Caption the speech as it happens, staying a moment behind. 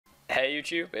Hey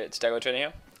YouTube, it's Dacothetrainer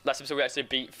here. Last episode we actually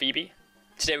beat Phoebe.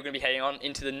 Today we're going to be heading on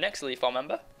into the next Elite Four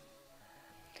member.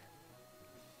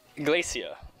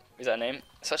 Glacia is her name.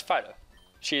 Such fighter.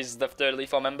 She's the third Elite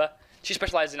Four member. She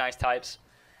specializes in ice types.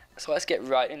 So let's get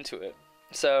right into it.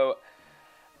 So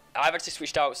I've actually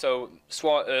switched out. So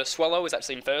Swallow is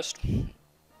actually in first.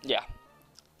 Yeah,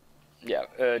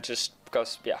 just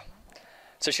because, yeah.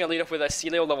 So she's going to lead off with a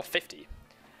Celio level 50.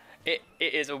 It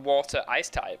is a water ice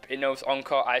type. It knows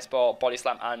Encore, Ice Ball, Body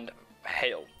Slam, and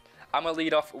Hail. I'm going to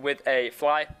lead off with a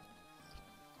Fly.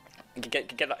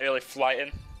 Get that early Fly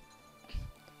in.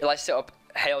 It likes to set up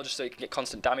Hail just so you can get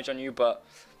constant damage on you, but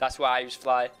that's why I use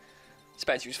Fly. It's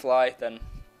better to use Fly than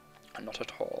not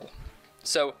at all.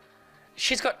 So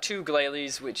she's got two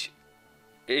Glacias, which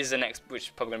is probably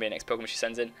going to be the next Pokemon she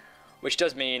sends in, which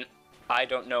does mean I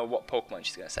don't know what Pokemon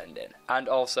she's going to send in. And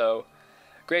also,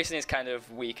 Grayson is kind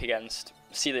of weak against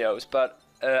Celios, but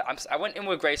I went in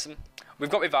with Grayson. We've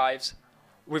got revives.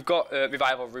 We've got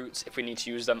revival roots if we need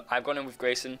to use them. I've gone in with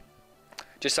Grayson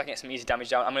just so I can get some easy damage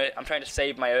down. I'm trying to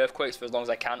save my Earthquakes for as long as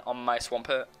I can on my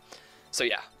Swampert. So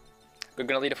yeah, we're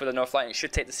going to lead up with a No Flight, and it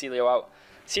should take the Celio out.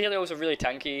 Celios are really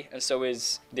tanky, and so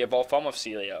is the evolved form of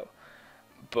Celio.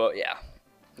 But yeah,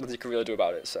 nothing you can really do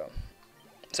about it. So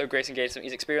Grayson gained some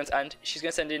easy experience, and she's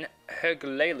going to send in her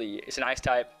Glalie. It's an ice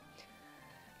type.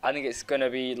 I think it's going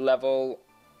to be level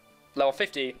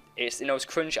 50. It knows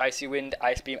Crunch, Icy Wind,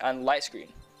 Ice Beam, and Light Screen.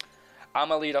 I'm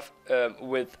going to lead off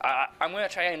with... I'm going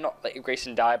to try and not let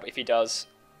Grayson die, but if he does,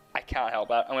 I can't help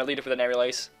that. I'm going to lead off with an Aerial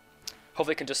Ace.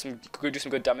 Hopefully it can do some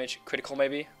good damage. Critical,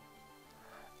 maybe.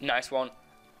 Nice one.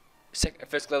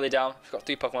 First Glalie down. We've got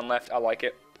 3 Pokemon left. I like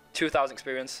it. 2,000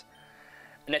 experience.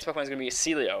 The next Pokemon is going to be a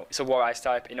Celio. It's a War Ice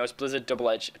type. It knows Blizzard, Double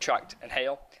Edge, Attract, and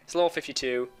Hail. It's level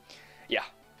 52. Yeah.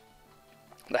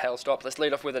 The Hail stop. Let's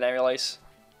lead off with an Aerial Ace.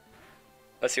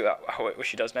 Let's see what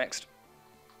she does next.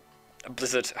 A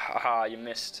Blizzard. Haha, you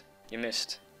missed. You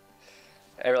missed.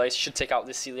 Aerial Ace should take out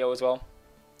this Celio as well.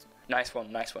 Nice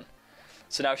one, nice one.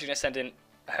 So now she's going to send in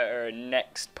her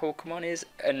next Pokemon is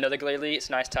another Glalie. It's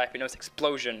an Ice type. It knows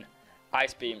Explosion,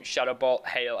 Ice Beam, Shadow Ball,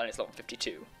 Hail, and it's level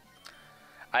 52.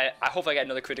 I hope I get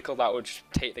another critical. That would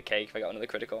take the cake if I got another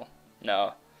critical.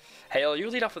 No. Hail, you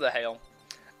lead off with a Hail.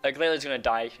 Glalie going to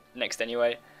die next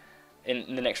anyway,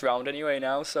 in the next round anyway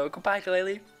now, so goodbye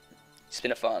Glalie. It's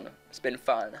been fun. It's been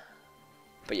fun.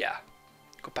 But yeah,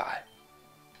 goodbye.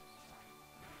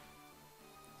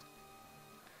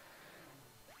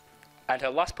 And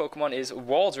her last Pokemon is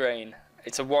Waldrain.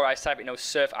 It's a War Ice type. It knows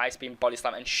Surf, Ice Beam, Body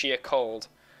Slam, and Sheer Cold.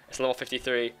 It's level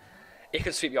 53. It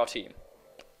can sweep your team.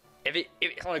 If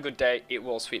it's on a good day, it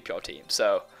will sweep your team.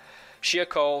 So, Sheer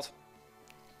Cold,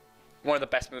 one of the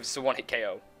best moves. It's a one-hit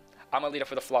KO. I'm going to lead off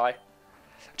with a Fly.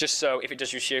 Just so if it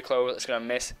does use Sheer Cold, it's going to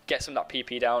miss. Get some of that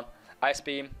PP down. Ice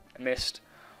Beam, missed.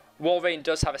 Walrein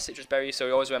does have a Citrus Berry, so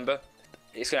you always remember,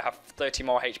 it's going to have 30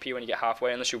 more HP when you get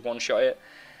halfway, unless you one-shot it,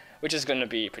 which is going to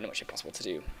be pretty much impossible to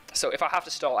do. So if I have to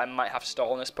stall, I might have to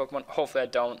stall on this Pokemon. Hopefully I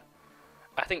don't.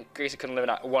 I think Grayson can live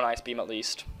in one Ice Beam at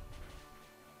least.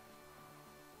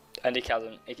 And he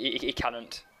can't. He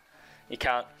can't. He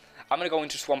can't. I'm going to go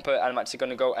into Swampert, and I'm actually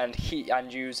going to go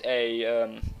and use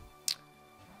an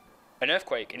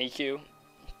Earthquake, an EQ.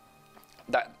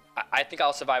 That I think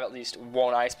I'll survive at least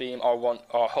one Ice Beam or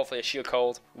hopefully a Sheer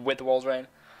Cold with the Waldrain.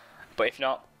 But if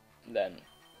not, then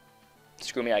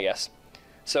screw me, I guess.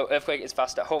 So Earthquake is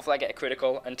faster. Hopefully I get a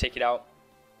critical and take it out.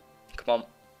 Come on.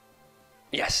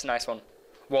 Yes, nice one.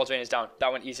 Waldrain is down.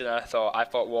 That went easier than I thought. I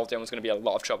thought Waldrain was going to be a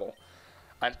lot of trouble.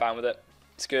 I'm fine with it.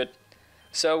 It's good.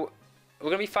 So we're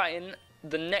going to be fighting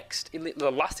the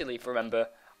last Elite, remember,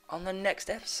 on the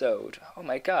next episode. Oh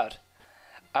my god.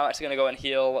 I'm actually going to go and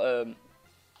heal,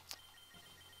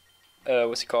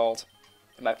 what's he called?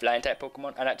 My flying type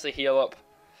Pokemon. And actually heal up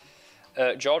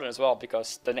Jordan as well,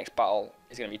 because the next battle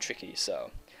is going to be tricky.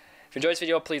 So if you enjoyed this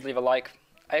video, please leave a like.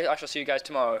 I shall see you guys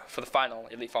tomorrow for the final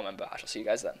Elite Four member. I shall see you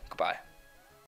guys then. Goodbye.